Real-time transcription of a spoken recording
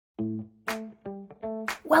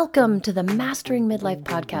Welcome to the Mastering Midlife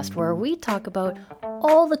podcast, where we talk about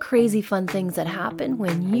all the crazy fun things that happen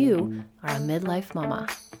when you are a midlife mama.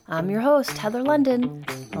 I'm your host, Heather London.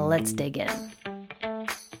 Let's dig in.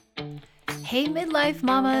 Hey, midlife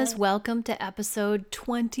mamas. Welcome to episode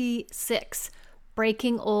 26,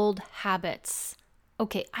 Breaking Old Habits.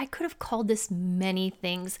 Okay, I could have called this many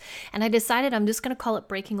things, and I decided I'm just going to call it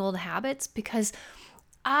Breaking Old Habits because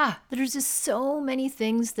there's just so many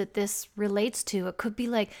things that this relates to. It could be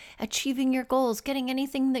like achieving your goals, getting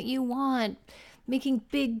anything that you want, making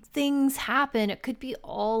big things happen. It could be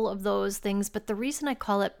all of those things. But the reason I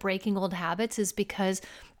call it breaking old habits is because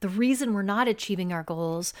the reason we're not achieving our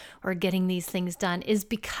goals or getting these things done is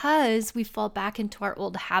because we fall back into our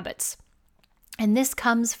old habits. And this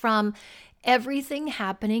comes from everything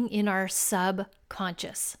happening in our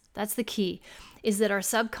subconscious. That's the key, is that our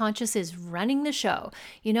subconscious is running the show.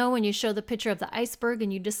 You know, when you show the picture of the iceberg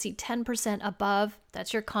and you just see 10% above,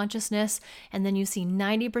 that's your consciousness. And then you see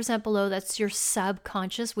 90% below, that's your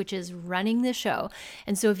subconscious, which is running the show.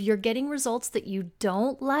 And so if you're getting results that you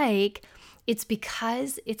don't like, it's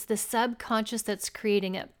because it's the subconscious that's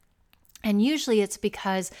creating it. And usually it's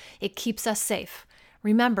because it keeps us safe.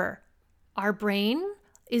 Remember, our brain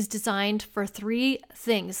is designed for three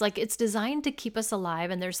things. Like, it's designed to keep us alive.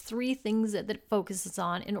 And there's three things that it focuses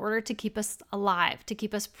on in order to keep us alive, to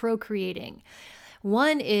keep us procreating.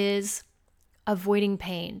 One is avoiding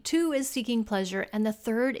pain. Two is seeking pleasure. And the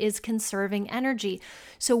third is conserving energy.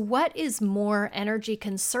 So what is more energy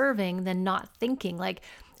conserving than not thinking? Like,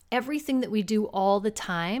 everything that we do all the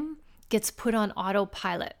time gets put on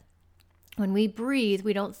autopilot. When we breathe,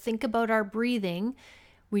 we don't think about our breathing.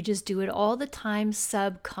 We just do it all the time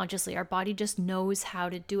subconsciously. Our body just knows how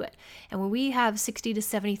to do it. And when we have 60 to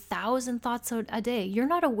 70,000 thoughts a day, you're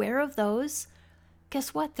not aware of those.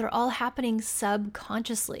 Guess what? They're all happening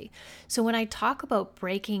subconsciously. So when I talk about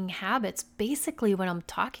breaking habits, basically what I'm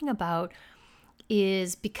talking about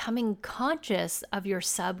is becoming conscious of your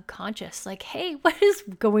subconscious. Like, hey, what is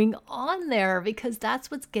going on there? Because that's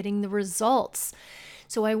what's getting the results.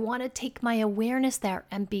 So I want to take my awareness there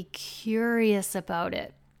and be curious about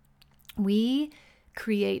it. We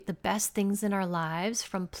create the best things in our lives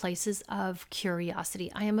from places of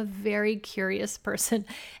curiosity. I am a very curious person,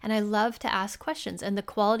 and I love to ask questions. And the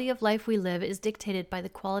quality of life we live is dictated by the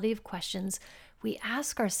quality of questions we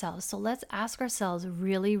ask ourselves. So let's ask ourselves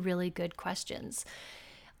really, really good questions.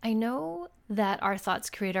 I know that our thoughts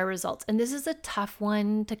create our results, and this is a tough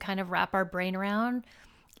one to kind of wrap our brain around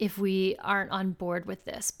if we aren't on board with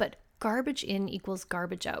this, but garbage in equals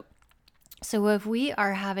garbage out. So if we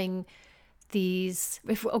are having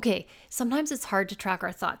sometimes it's hard to track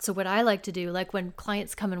our thoughts. So what I like to do, like when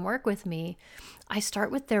clients come and work with me, I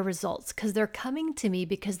start with their results because they're coming to me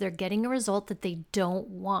because they're getting a result that they don't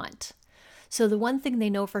want. So the one thing they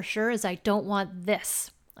know for sure is I don't want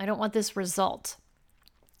this. I don't want this result.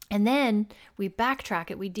 And then we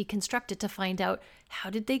backtrack it, we deconstruct it to find out, how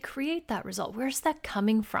did they create that result? Where's that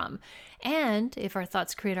coming from? And if our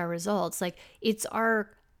thoughts create our results, like, it's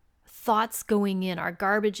our thoughts going in, our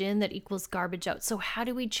garbage in, that equals garbage out. So how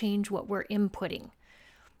do we change what we're inputting?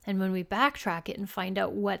 And when we backtrack it and find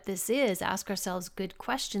out what this is, ask ourselves good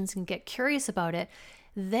questions and get curious about it,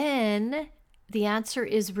 then the answer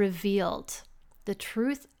is revealed. The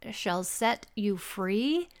truth shall set you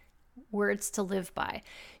free. Words to live by.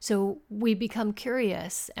 So we become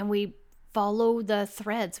curious and we follow the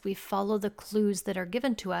threads, we follow the clues that are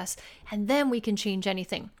given to us, and then we can change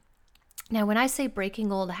anything. Now, when I say breaking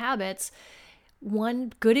old habits,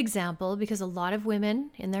 one good example, because a lot of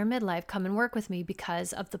women in their midlife come and work with me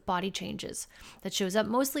because of the body changes that shows up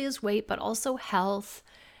mostly as weight, but also health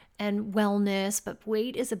and wellness. But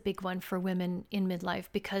weight is a big one for women in midlife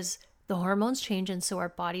because the hormones change and so our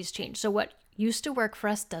bodies change. So what used to work for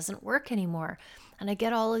us doesn't work anymore. And I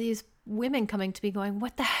get all of these women coming to me going,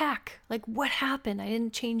 what the heck? Like, what happened? I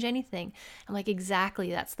didn't change anything. I'm like,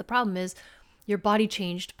 exactly. That's the problem, is your body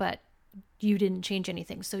changed, but you didn't change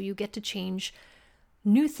anything. So you get to change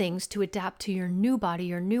new things to adapt to your new body,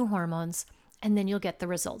 your new hormones, and then you'll get the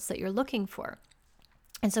results that you're looking for.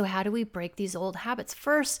 And so how do we break these old habits?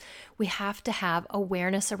 First, we have to have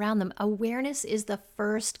awareness around them. Awareness is the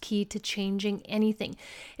first key to changing anything.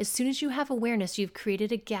 As soon as you have awareness, you've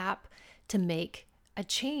created a gap to make a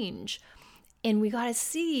change. And we got to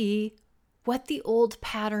see what the old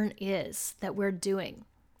pattern is that we're doing.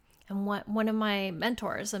 And one of my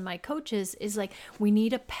mentors and my coaches is like, we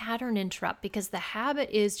need a pattern interrupt, because the habit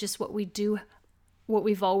is just what we do, what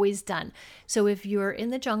we've always done. So if you're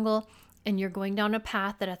in the jungle and you're going down a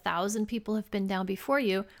path that 1,000 people have been down before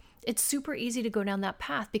you, it's super easy to go down that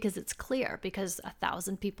path because it's clear, because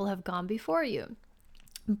 1,000 people have gone before you.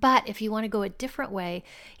 But if you want to go a different way,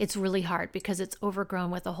 it's really hard because it's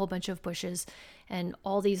overgrown with a whole bunch of bushes and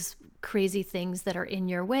all these crazy things that are in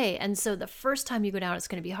your way. And so the first time you go down, it's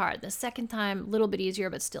going to be hard. The second time, a little bit easier,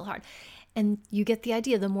 but still hard. And you get the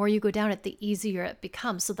idea. The more you go down it, the easier it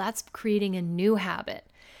becomes. So that's creating a new habit.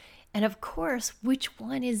 And of course, which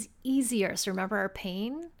one is easier? So remember our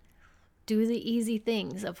pain? Do the easy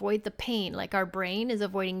things. Avoid the pain. Like our brain is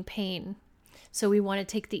avoiding pain. So we want to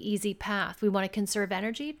take the easy path. We want to conserve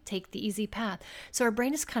energy, take the easy path. So our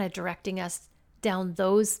brain is kind of directing us down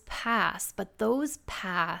those paths, but those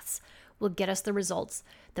paths will get us the results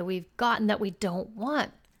that we've gotten that we don't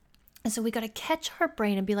want. And so we got to catch our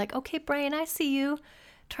brain and be like, okay, brain, I see you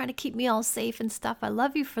trying to keep me all safe and stuff. I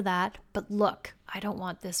love you for that. But look, I don't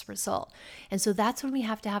want this result. And so that's when we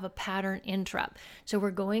have to have a pattern interrupt. So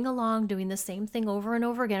we're going along doing the same thing over and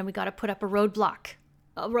over again. We got to put up a roadblock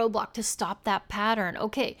to stop that pattern.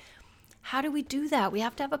 Okay, how do we do that? We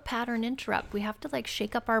have to have a pattern interrupt. We have to like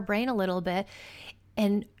shake up our brain a little bit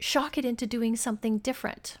and shock it into doing something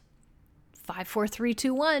different. 5, 4, 3,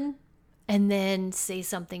 2, 1, and then say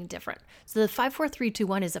something different. So the 5, 4, 3, 2,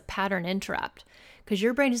 1 is a pattern interrupt because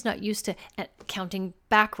your brain is not used to counting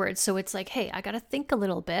backwards. So it's like, hey, I got to think a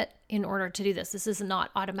little bit in order to do this. This is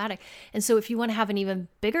not automatic. And so if you want to have an even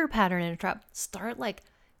bigger pattern interrupt, start like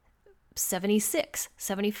 76,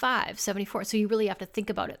 75, 74. So you really have to think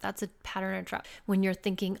about it. That's a pattern interrupt. When you're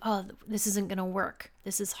thinking, oh, this isn't going to work.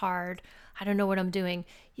 This is hard. I don't know what I'm doing.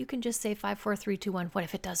 You can just say 5, 4, 3, 2, 1. What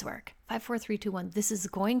if it does work? 5, 4, 3, 2, 1. This is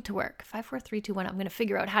going to work. 5, 4, 3, 2, 1. I'm going to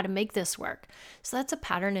figure out how to make this work. So that's a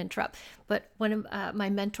pattern interrupt. But one of my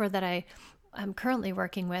mentor that I'm currently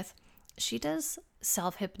working with, she does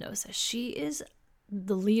self-hypnosis. She is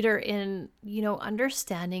the leader in,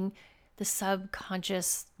 understanding the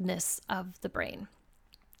subconsciousness of the brain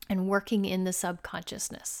and working in the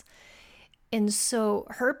subconsciousness. And so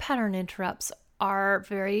her pattern interrupts are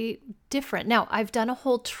very different. Now, I've done a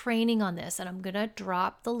whole training on this and I'm going to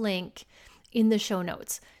drop the link in the show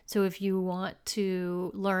notes. So if you want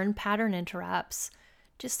to learn pattern interrupts,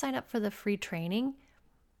 just sign up for the free training.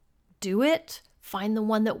 Do it. Find the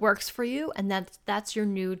one that works for you. And that's your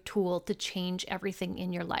new tool to change everything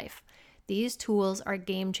in your life. These tools are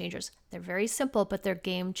game changers. They're very simple, but they're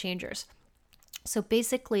game changers. So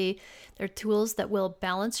basically, they're tools that will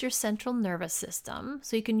balance your central nervous system.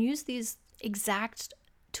 So you can use these exact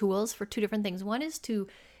tools for two different things. One is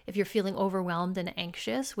if you're feeling overwhelmed and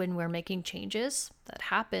anxious when we're making changes, that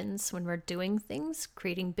happens when we're doing things,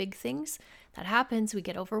 creating big things. That happens. We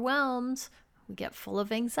get overwhelmed. We get full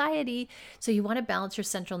of anxiety. So you want to balance your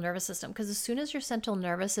central nervous system because as soon as your central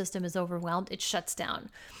nervous system is overwhelmed, it shuts down.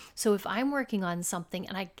 So if I'm working on something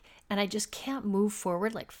and I just can't move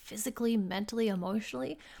forward, like physically, mentally,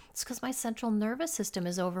 emotionally, it's because my central nervous system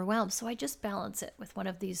is overwhelmed. So I just balance it with one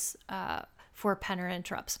of these 4 pattern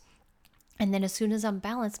interrupts. And then as soon as I'm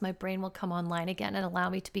balanced, my brain will come online again and allow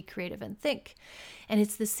me to be creative and think. And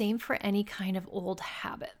it's the same for any kind of old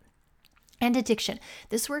habit. And addiction.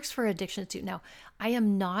 This works for addiction too. Now, I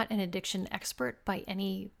am not an addiction expert by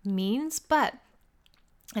any means, but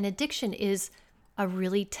an addiction is a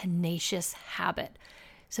really tenacious habit.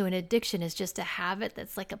 So an addiction is just a habit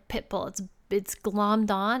that's like a pit bull. It's glommed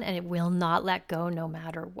on and it will not let go no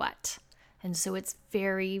matter what. And so it's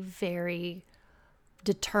very, very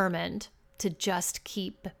determined to just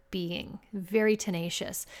keep being, very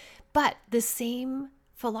tenacious. But the same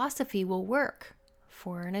philosophy will work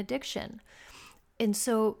for an addiction. And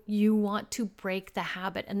so you want to break the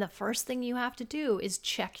habit. And the first thing you have to do is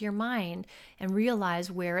check your mind and realize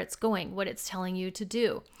where it's going, what it's telling you to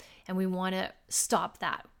do. And we want to stop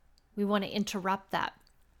that. We want to interrupt that.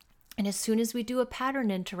 And as soon as we do a pattern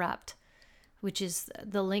interrupt, which is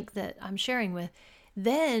the link that I'm sharing with,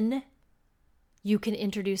 then you can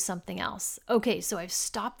introduce something else. Okay, so I've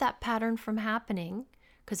stopped that pattern from happening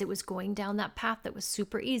because it was going down that path that was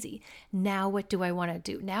super easy. Now what do I want to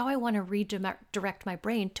do? Now I want to redirect my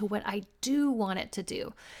brain to what I do want it to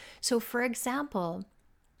do. So for example,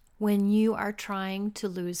 when you are trying to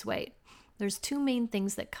lose weight, there's 2 main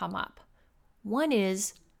things that come up. One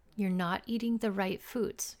is you're not eating the right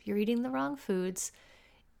foods. You're eating the wrong foods.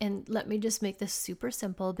 And let me just make this super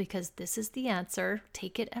simple because this is the answer.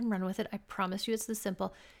 Take it and run with it. I promise you it's this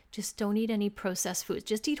simple. Just don't eat any processed foods.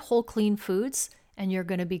 Just eat whole, clean foods and you're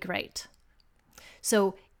going to be great.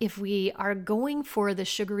 So if we are going for the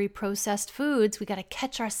sugary processed foods, we got to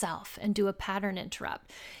catch ourselves and do a pattern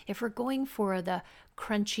interrupt. If we're going for the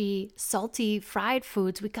crunchy, salty, fried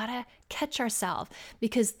foods, we got to catch ourselves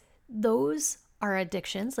because those are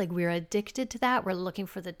addictions. Like we're addicted to that. We're looking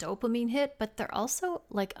for the dopamine hit, but they're also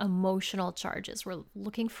like emotional charges. We're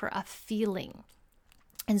looking for a feeling.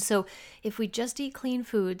 And so if we just eat clean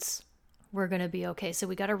foods, we're going to be okay. So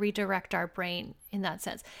we got to redirect our brain in that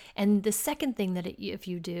sense. And the second thing that if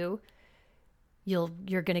you do,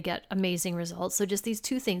 you're going to get amazing results. So just these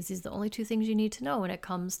two things, these are the only two things you need to know when it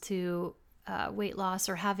comes to weight loss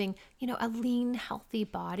or having, a lean, healthy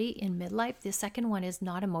body in midlife. The second one is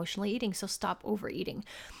not emotionally eating. So stop overeating.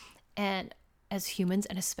 And as humans,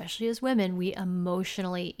 and especially as women, we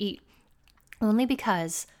emotionally eat only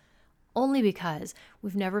because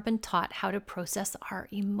we've never been taught how to process our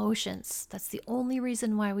emotions. That's the only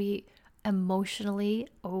reason why we emotionally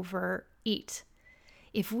overeat.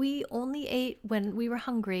 If we only ate when we were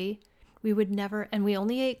hungry, we would never, and we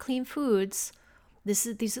only ate clean foods.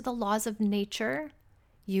 These are the laws of nature.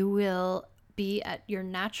 You will be at your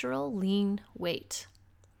natural lean weight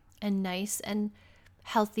and nice and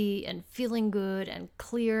healthy and feeling good and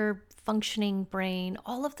clear functioning brain,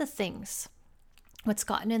 all of the things. What's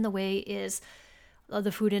gotten in the way is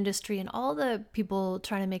the food industry and all the people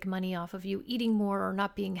trying to make money off of you eating more or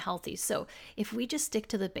not being healthy. So if we just stick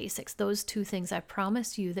to the basics, those two things, I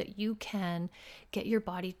promise you that you can get your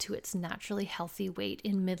body to its naturally healthy weight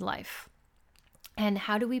in midlife. And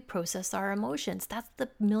how do we process our emotions? That's the $1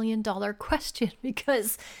 million question,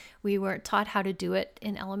 because we weren't taught how to do it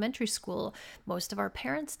in elementary school. Most of our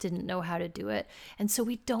parents didn't know how to do it. And so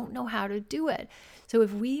we don't know how to do it. So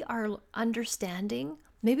if we are understanding,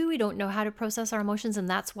 maybe we don't know how to process our emotions, and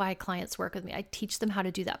that's why clients work with me. I teach them how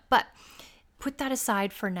to do that. But put that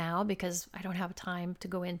aside for now, because I don't have time to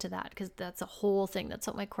go into that, because that's a whole thing. That's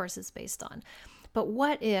what my course is based on. But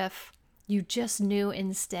what if you just knew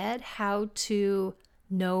instead how to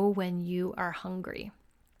know when you are hungry?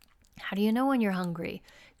 How do you know when you're hungry?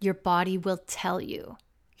 Your body will tell you.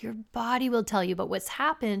 Your body will tell you. But what's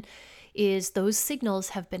happened is those signals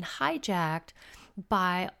have been hijacked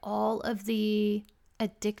by all of the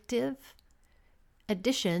addictive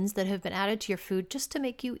additions that have been added to your food just to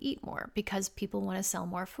make you eat more, because people want to sell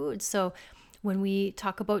more food. So when we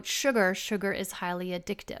talk about sugar, sugar is highly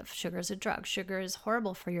addictive. Sugar is a drug. Sugar is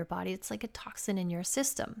horrible for your body. It's like a toxin in your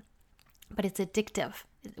system, but it's addictive.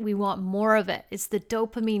 We want more of it. It's the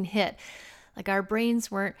dopamine hit. Like, our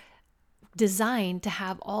brains weren't designed to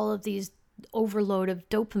have all of these overload of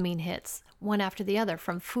dopamine hits, one after the other,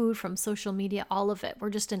 from food, from social media, all of it.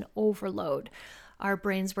 We're just an overload. Our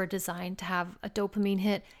brains were designed to have a dopamine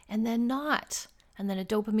hit and then not, and then a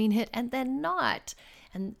dopamine hit and then not.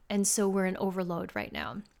 And so we're in overload right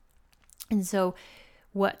now. And so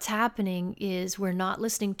what's happening is we're not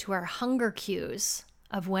listening to our hunger cues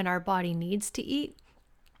of when our body needs to eat,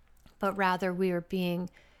 but rather we are being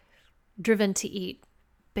driven to eat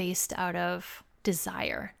based out of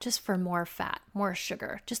desire, just for more fat, more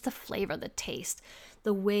sugar, just the flavor, the taste,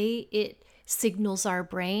 the way it signals our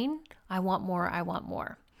brain, I want more, I want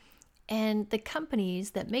more. And the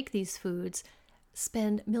companies that make these foods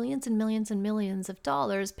spend millions and millions and millions of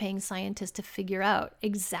dollars paying scientists to figure out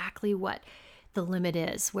exactly what the limit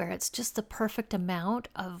is, where it's just the perfect amount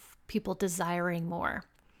of people desiring more.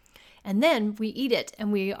 And then we eat it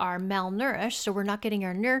and we are malnourished, so we're not getting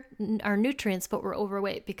our nutrients, but we're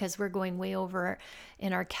overweight because we're going way over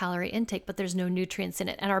in our calorie intake, but there's no nutrients in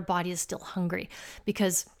it, and our body is still hungry.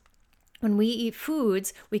 Because when we eat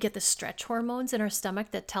foods, we get the stretch hormones in our stomach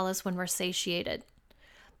that tell us when we're satiated.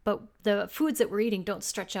 But the foods that we're eating don't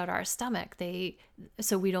stretch out our stomach.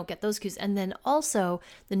 So we don't get those cues. And then also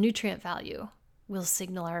the nutrient value will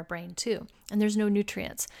signal our brain too. And there's no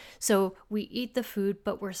nutrients. So we eat the food,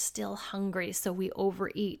 but we're still hungry. So we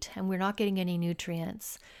overeat and we're not getting any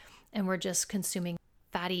nutrients. And we're just consuming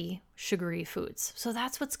fatty, sugary foods. So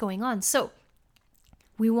that's what's going on. So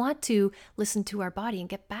we want to listen to our body and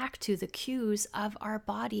get back to the cues of our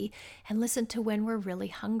body and listen to when we're really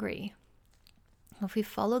hungry. If we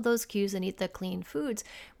follow those cues and eat the clean foods,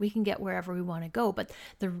 we can get wherever we want to go. But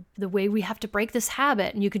the way we have to break this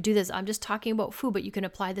habit, and you could do this, I'm just talking about food, but you can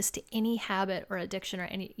apply this to any habit or addiction or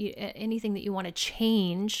anything that you want to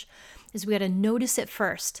change, is we got to notice it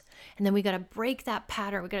first. And then we got to break that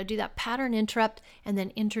pattern. We got to do that pattern interrupt and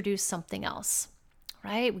then introduce something else,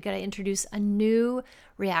 right? We got to introduce a new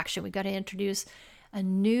reaction. We got to introduce a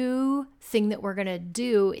new thing that we're going to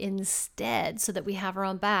do instead, so that we have our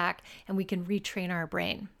own back and we can retrain our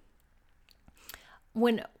brain.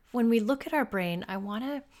 When we look at our brain, I want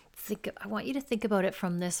you to think about it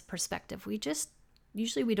from this perspective.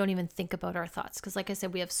 Usually we don't even think about our thoughts, because like I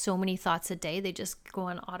said, we have so many thoughts a day, they just go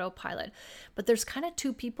on autopilot. But there's kind of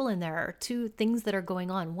two people in there, or two things that are going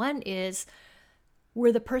on. One is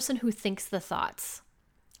we're the person who thinks the thoughts,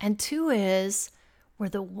 and two is we're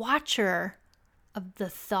the watcher of the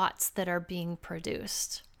thoughts that are being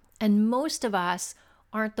produced. And most of us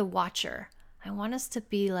aren't the watcher. I want us to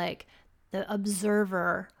be like the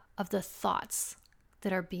observer of the thoughts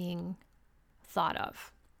that are being thought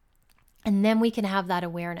of. And then we can have that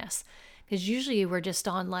awareness, because usually we're just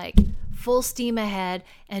on like full steam ahead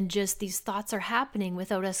and just these thoughts are happening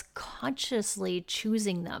without us consciously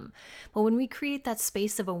choosing them. But when we create that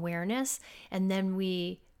space of awareness and then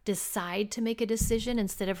we decide to make a decision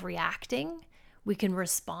instead of reacting, we can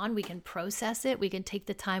respond, we can process it, we can take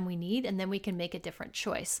the time we need, and then we can make a different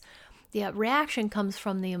choice. The reaction comes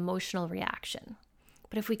from the emotional reaction.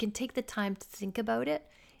 But if we can take the time to think about it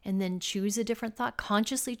and then choose a different thought,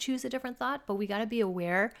 consciously choose a different thought, but we got to be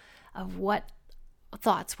aware of what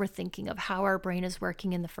thoughts we're thinking of, how our brain is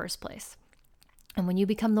working in the first place. And when you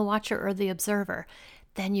become the watcher or the observer,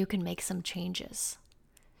 then you can make some changes.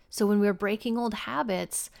 So when we're breaking old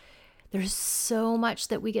habits, there's so much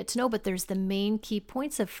that we get to know, but there's the main key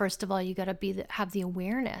points of, first of all, you got to have the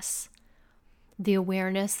awareness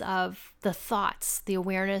of the thoughts, the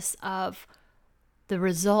awareness of the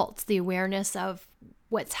results, the awareness of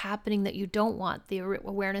what's happening that you don't want, the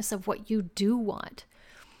awareness of what you do want.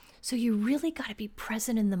 So you really got to be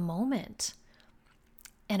present in the moment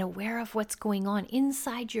and aware of what's going on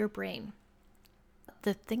inside your brain.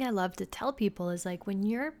 The thing I love to tell people is like, when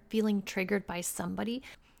you're feeling triggered by somebody,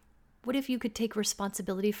 what if you could take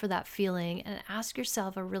responsibility for that feeling and ask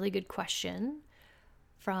yourself a really good question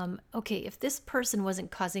from, okay, if this person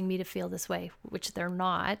wasn't causing me to feel this way, which they're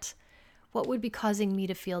not, what would be causing me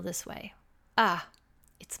to feel this way?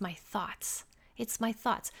 It's my thoughts. It's my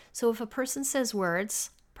thoughts. So if a person says words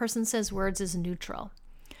is neutral.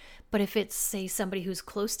 But if it's, say, somebody who's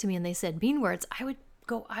close to me and they said mean words,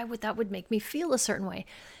 that would make me feel a certain way.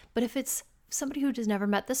 But if it's somebody who has never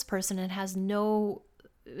met this person and has no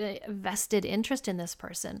vested interest in this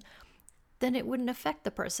person, then it wouldn't affect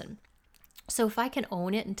the person. So if I can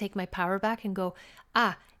own it and take my power back and go,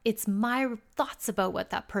 it's my thoughts about what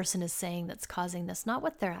that person is saying that's causing this, not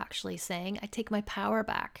what they're actually saying. I take my power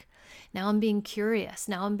back. Now I'm being curious.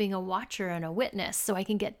 Now I'm being a watcher and a witness so I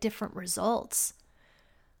can get different results.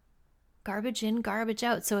 Garbage in, garbage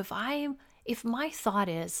out. So if my thought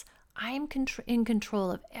is I'm in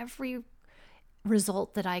control of every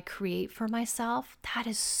result that I create for myself, that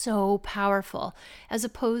is so powerful, as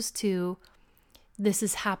opposed to this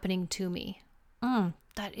is happening to me.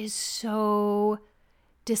 That is so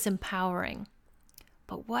disempowering.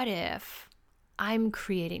 But what if I'm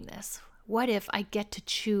creating this? What if I get to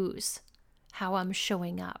choose how I'm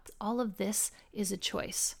showing up? All of this is a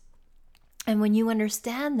choice. And when you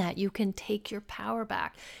understand that, you can take your power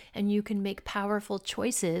back and you can make powerful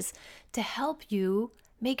choices to help you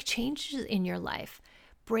make changes in your life,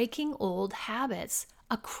 breaking old habits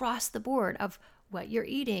across the board of what you're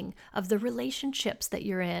eating, of the relationships that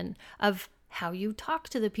you're in, of how you talk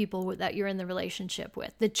to the people that you're in the relationship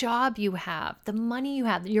with, the job you have, the money you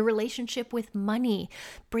have, your relationship with money,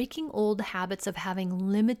 breaking old habits of having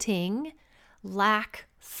limiting lack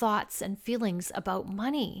thoughts and feelings about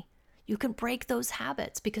money. You can break those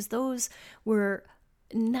habits because those were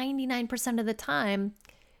 99% of the time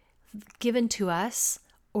given to us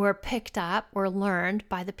or picked up or learned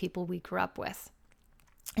by the people we grew up with.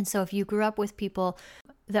 And so if you grew up with people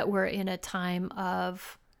that were in a time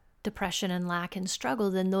of depression and lack and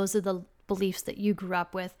struggle, then those are the beliefs that you grew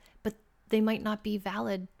up with, but they might not be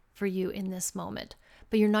valid for you in this moment.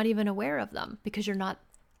 But you're not even aware of them because you're not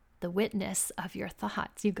the witness of your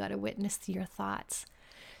thoughts. You've got to witness your thoughts.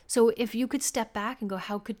 So if you could step back and go,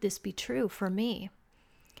 how could this be true for me?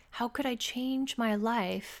 How could I change my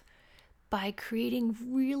life by creating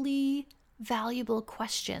really valuable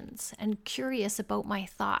questions and curious about my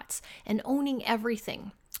thoughts and owning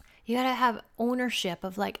everything? You got to have ownership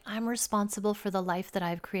of like, I'm responsible for the life that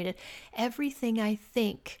I've created. Everything I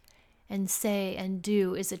think and say and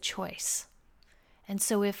do is a choice. And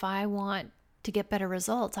so if I want to get better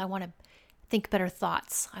results, I want to think better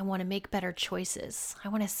thoughts. I want to make better choices. I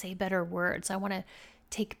want to say better words. I want to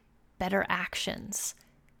take better actions.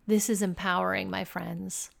 This is empowering, my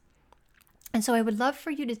friends. And so I would love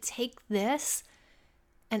for you to take this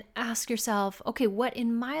and ask yourself, okay, what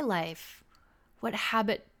in my life, what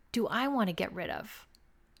habit do I want to get rid of?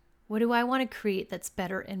 What do I want to create that's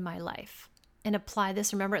better in my life? And apply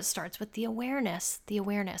this. Remember, it starts with the awareness.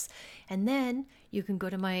 And then you can go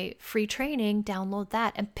to my free training, download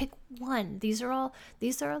that and pick one. These are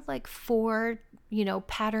like 4,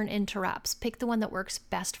 pattern interrupts. Pick the one that works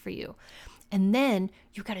best for you. And then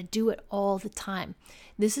you got to do it all the time.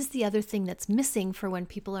 This is the other thing that's missing for when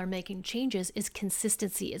people are making changes is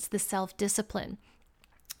consistency. It's the self-discipline.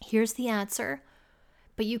 Here's the answer,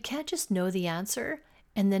 but you can't just know the answer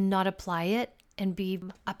and then not apply it and be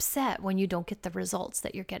upset when you don't get the results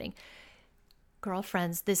that you're getting.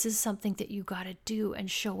 girlfriends, this is something that you got to do and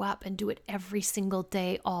show up and do it every single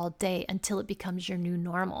day, all day, until it becomes your new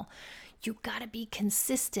normal. You got to be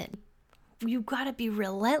consistent. You got to be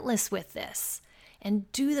relentless with this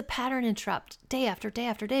and do the pattern interrupt day after day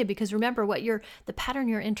after day. Because remember, the pattern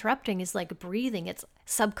you're interrupting is like breathing. It's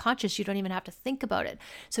subconscious. You don't even have to think about it.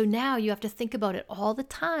 So now you have to think about it all the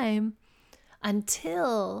time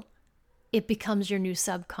until it becomes your new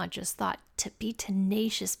subconscious thought. To be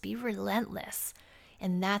tenacious, be relentless.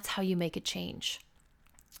 And that's how you make a change.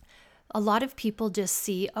 A lot of people just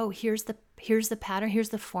see, oh, here's the pattern, here's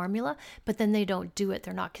the formula, but then they don't do it.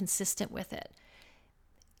 They're not consistent with it.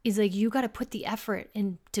 It's like you got to put the effort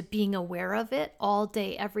into being aware of it all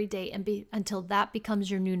day, every day, and until that becomes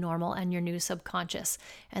your new normal and your new subconscious.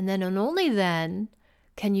 And then and only then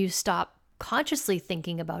can you stop consciously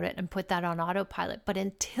thinking about it and put that on autopilot. But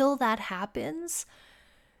until that happens,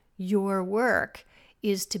 your work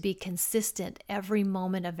is to be consistent every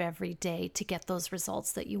moment of every day to get those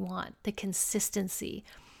results that you want. The consistency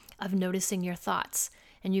of noticing your thoughts.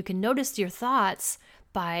 And you can notice your thoughts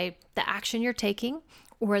by the action you're taking,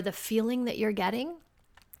 or the feeling that you're getting,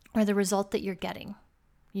 or the result that you're getting.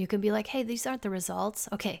 You can be like, hey, these aren't the results.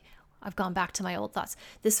 Okay, I've gone back to my old thoughts.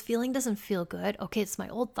 This feeling doesn't feel good. Okay, it's my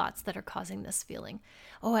old thoughts that are causing this feeling.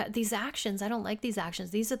 Oh, these actions, I don't like these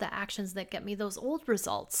actions. These are the actions that get me those old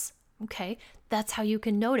results. Okay, that's how you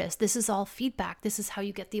can notice. This is all feedback. This is how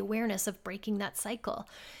you get the awareness of breaking that cycle.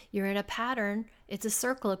 You're in a pattern. It's a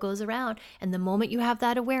circle. It goes around. And the moment you have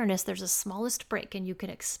that awareness, there's a smallest break, and you can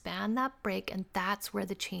expand that break. And that's where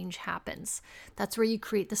the change happens. That's where you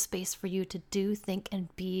create the space for you to do, think,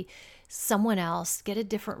 and be someone else, get a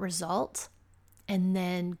different result, and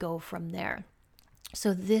then go from there.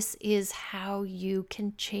 So this is how you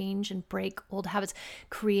can change and break old habits,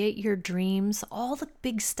 create your dreams, all the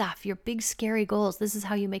big stuff, your big scary goals. This is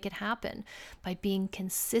how you make it happen, by being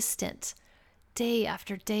consistent day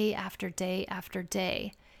after day after day after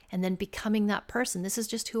day, and then becoming that person. This is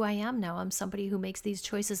just who I am now. I'm somebody who makes these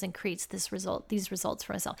choices and creates these results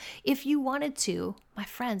for myself. If you wanted to, my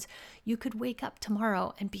friends, you could wake up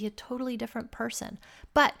tomorrow and be a totally different person,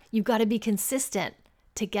 but you got to be consistent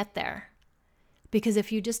to get there. Because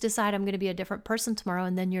if you just decide I'm going to be a different person tomorrow,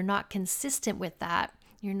 and then you're not consistent with that,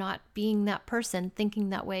 you're not being that person, thinking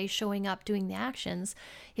that way, showing up, doing the actions,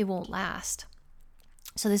 it won't last.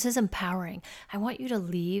 So this is empowering. I want you to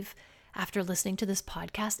leave after listening to this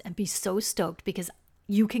podcast and be so stoked, because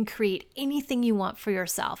you can create anything you want for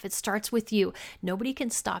yourself. It starts with you. Nobody can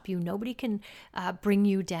stop you. Nobody can bring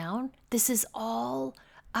you down. This is all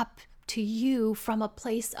up to you from a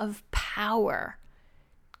place of power.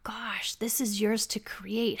 Gosh, this is yours to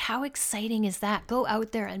create. How exciting is that? Go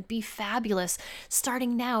out there and be fabulous,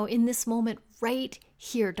 starting now in this moment right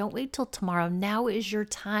here. Don't wait till tomorrow. Now is your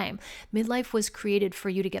time. Midlife was created for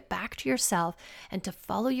you to get back to yourself and to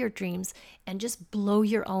follow your dreams and just blow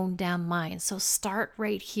your own damn mind. So start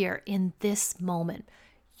right here in this moment.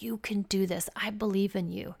 You can do this. I believe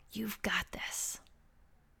in you. You've got this.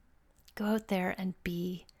 Go out there and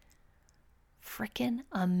be freaking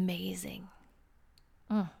amazing.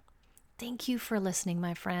 Thank you for listening,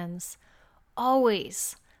 my friends.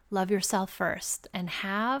 Always love yourself first, and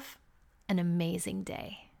have an amazing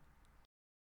day.